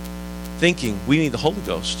own thinking. We need the Holy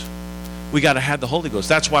Ghost. We got to have the Holy Ghost.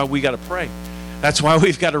 That's why we got to pray. That's why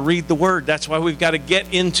we've got to read the Word. That's why we've got to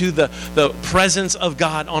get into the presence of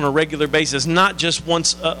God on a regular basis, not just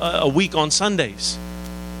once a week on Sundays.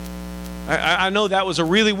 I know that was a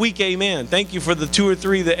really weak amen. Thank you for the 2 or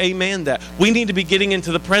 3 that amen that. We need to be getting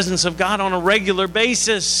into the presence of God on a regular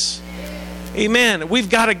basis. Amen. We've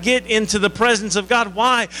got to get into the presence of God.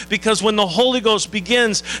 Why? Because when the Holy Ghost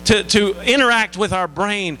begins to interact with our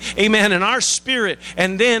brain, amen, and our spirit,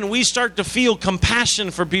 and then we start to feel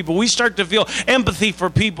compassion for people. We start to feel empathy for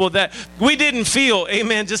people that we didn't feel,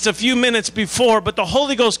 amen, just a few minutes before. But the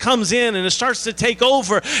Holy Ghost comes in and it starts to take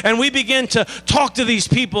over, and we begin to talk to these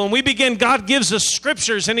people, and God gives us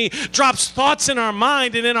scriptures, and He drops thoughts in our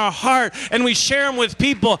mind and in our heart, and we share them with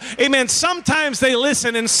people. Amen. Sometimes they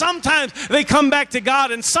listen, and sometimes they come back to God,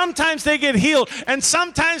 and sometimes they get healed, and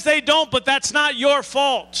sometimes they don't, but that's not your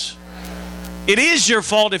fault. It is your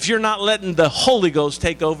fault if you're not letting the Holy Ghost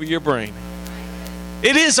take over your brain.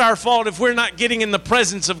 It is our fault if we're not getting in the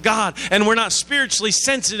presence of God and we're not spiritually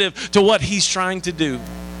sensitive to what He's trying to do.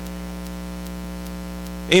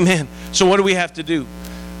 Amen. So what do we have to do?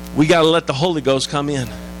 We got to let the Holy Ghost come in.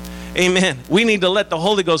 Amen. We need to let the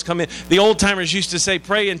Holy Ghost come in. The old timers used to say,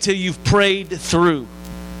 pray until you've prayed through.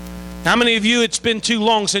 How many of you, it's been too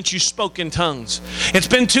long since you spoke in tongues? It's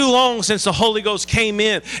been too long since the Holy Ghost came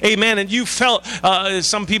in. Amen. And you felt,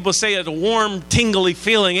 some people say, a warm, tingly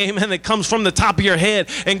feeling. Amen. That comes from the top of your head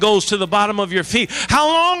and goes to the bottom of your feet. How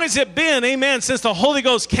long has it been, amen, since the Holy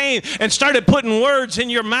Ghost came and started putting words in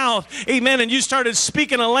your mouth? Amen. And you started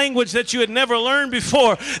speaking a language that you had never learned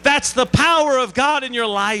before. That's the power of God in your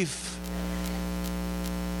life.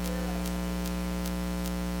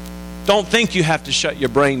 Don't think you have to shut your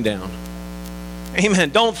brain down. Amen.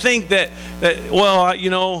 Don't think that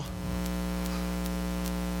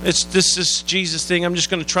it's this Jesus thing. I'm just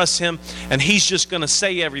going to trust Him and He's just going to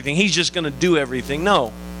say everything. He's just going to do everything.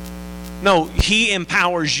 No, He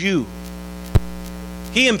empowers you.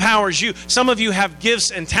 He empowers you. Some of you have gifts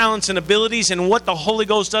and talents and abilities, and what the Holy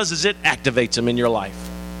Ghost does is it activates them in your life.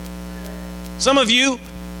 Some of you,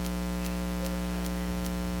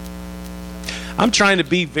 I'm trying to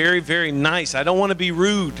be very, very nice. I don't want to be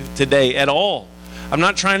rude today at all. I'm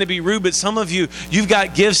not trying to be rude, but some of you, you've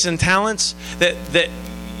got gifts and talents that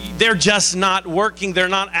they're just not working. They're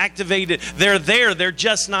not activated. They're there. They're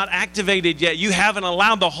just not activated yet. You haven't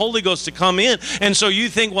allowed the Holy Ghost to come in. And so you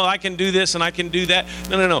think, well, I can do this and I can do that.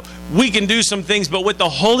 No. We can do some things, but with the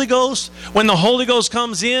Holy Ghost, when the Holy Ghost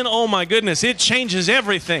comes in, oh my goodness, it changes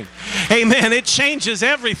everything. Amen. It changes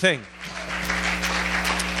everything.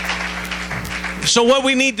 So what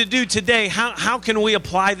we need to do today, how can we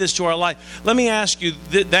apply this to our life? Let me ask you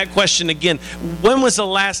that question again. When was the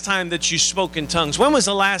last time that you spoke in tongues? When was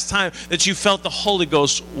the last time that you felt the Holy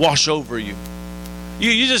Ghost wash over you?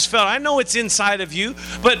 You just felt, I know it's inside of you,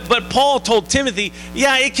 but Paul told Timothy,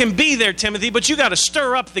 yeah, it can be there, Timothy, but you got to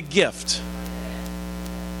stir up the gift.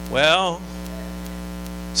 Well,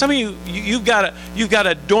 some of you've got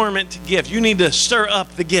a dormant gift. You need to stir up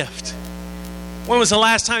the gift. When was the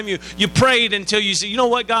last time you prayed until you said, you know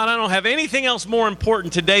what, God, I don't have anything else more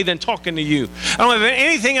important today than talking to you. I don't have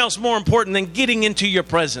anything else more important than getting into your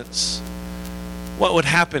presence. What would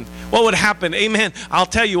happen? What would happen? Amen. I'll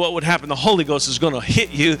tell you what would happen. The Holy Ghost is going to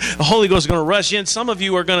hit you. The Holy Ghost is going to rush in. Some of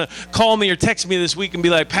you are going to call me or text me this week and be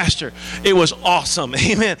like, Pastor, it was awesome.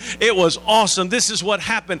 Amen. It was awesome. This is what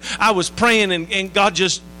happened. I was praying and God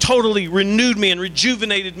just totally renewed me and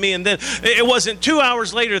rejuvenated me. And then it wasn't 2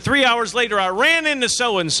 hours later, 3 hours later, I ran into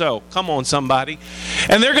so-and-so. Come on, somebody.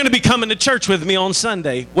 And they're going to be coming to church with me on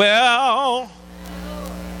Sunday. Well,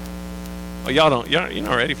 you're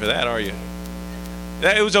not ready for that, are you?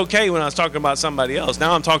 It was okay when I was talking about somebody else.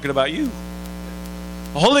 Now I'm talking about you.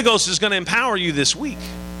 The Holy Ghost is going to empower you this week.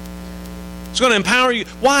 It's going to empower you.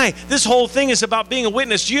 Why? This whole thing is about being a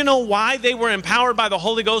witness. Do you know why they were empowered by the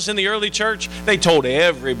Holy Ghost in the early church? They told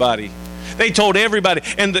everybody. They told everybody.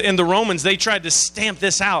 And the Romans, they tried to stamp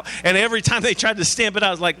this out. And every time they tried to stamp it out,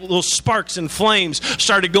 it was like little sparks and flames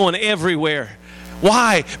started going everywhere.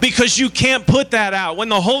 Why? Because you can't put that out. When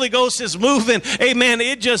the Holy Ghost is moving, amen,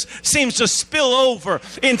 it just seems to spill over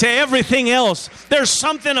into everything else. There's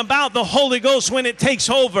something about the Holy Ghost when it takes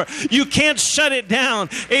over. You can't shut it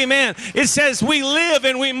down. Amen. It says we live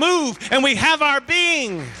and we move and we have our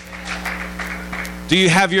being. Do you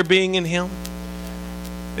have your being in Him?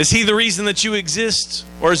 Is He the reason that you exist,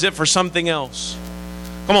 or is it for something else?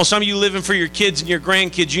 Come on, some of you living for your kids and your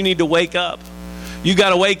grandkids, you need to wake up. You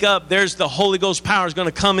got to wake up. There's the Holy Ghost power is going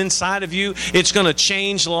to come inside of you. It's going to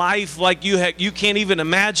change life like you can't even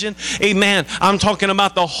imagine. Amen. I'm talking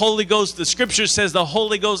about the Holy Ghost. The scripture says the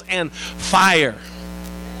Holy Ghost and fire.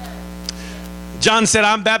 John said,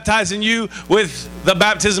 I'm baptizing you with the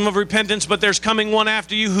baptism of repentance, but there's coming one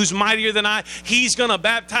after you who's mightier than I. He's going to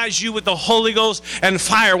baptize you with the Holy Ghost and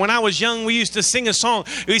fire. When I was young, we used to sing a song.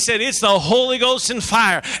 We said, it's the Holy Ghost and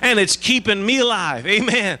fire, and it's keeping me alive.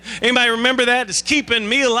 Amen. Anybody remember that? It's keeping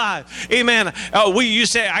me alive. Amen. We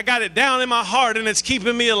used to say, I got it down in my heart, and it's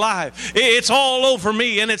keeping me alive. It's all over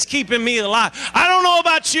me, and it's keeping me alive. I don't know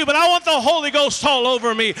about you, but I want the Holy Ghost all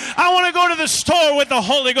over me. I want to go to the store with the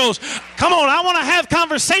Holy Ghost. Come on, I want to have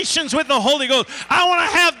conversations with the Holy Ghost. I want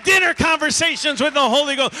to have dinner conversations with the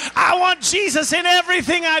Holy Ghost. I want Jesus in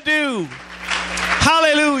everything I do.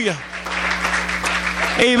 Hallelujah.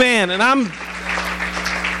 Amen. And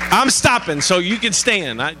I'm stopping, so you can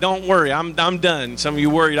stand. Don't worry, I'm done. Some of you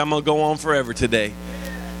worried I'm going to go on forever today.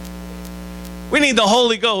 We need the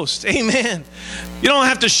Holy Ghost. Amen. You don't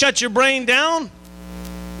have to shut your brain down.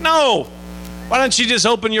 No. Why don't you just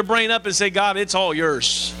open your brain up and say, God, it's all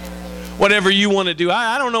yours. Whatever you want to do.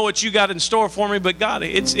 I don't know what you got in store for me, but God,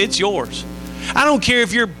 it's yours. I don't care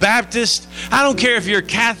if you're Baptist. I don't care if you're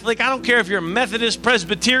Catholic. I don't care if you're Methodist,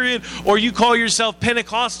 Presbyterian, or you call yourself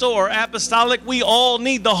Pentecostal or Apostolic. We all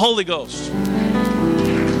need the Holy Ghost.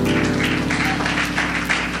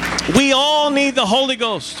 We all need the Holy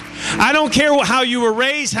Ghost. I don't care how you were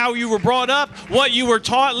raised, how you were brought up, what you were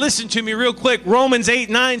taught. Listen to me real quick. Romans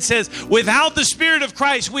 8:9 says, without the Spirit of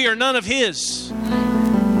Christ, we are none of His.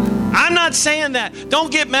 I'm not saying that. Don't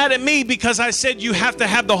get mad at me because I said you have to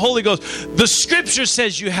have the Holy Ghost. The scripture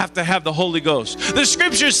says you have to have the Holy Ghost. The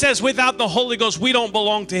scripture says without the Holy Ghost, we don't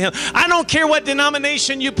belong to Him. I don't care what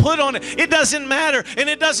denomination you put on it. It doesn't matter. And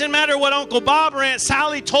it doesn't matter what Uncle Bob or Aunt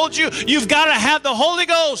Sally told you. You've got to have the Holy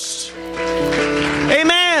Ghost.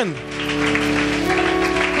 Amen.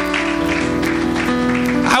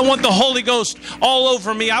 I want the Holy Ghost all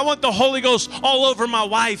over me. I want the Holy Ghost all over my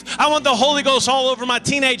wife. I want the Holy Ghost all over my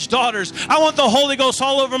teenage daughters. I want the Holy Ghost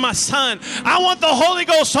all over my son. I want the Holy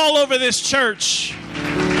Ghost all over this church.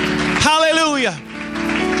 Hallelujah.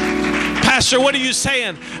 Pastor, what are you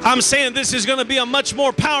saying? I'm saying this is going to be a much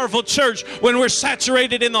more powerful church when we're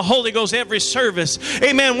saturated in the Holy Ghost every service.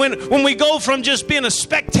 Amen. When we go from just being a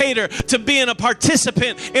spectator to being a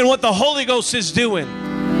participant in what the Holy Ghost is doing.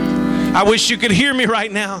 I wish you could hear me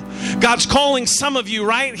right now. God's calling some of you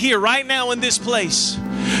right here, right now in this place,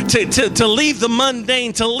 to leave the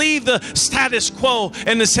mundane, to leave the status quo,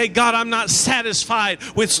 and to say, God, I'm not satisfied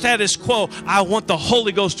with status quo. I want the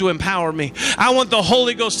Holy Ghost to empower me. I want the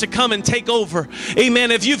Holy Ghost to come and take over.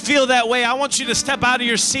 Amen. If you feel that way, I want you to step out of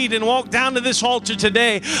your seat and walk down to this altar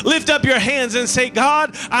today. Lift up your hands and say,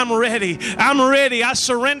 God, I'm ready. I'm ready. I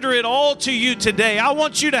surrender it all to you today. I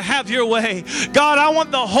want you to have your way. God, I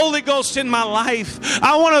want the Holy Ghost in my life.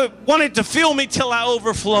 I want it to fill me till I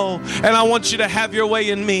overflow. And I want you to have your way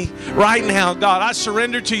in me right now. God, I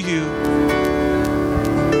surrender to you.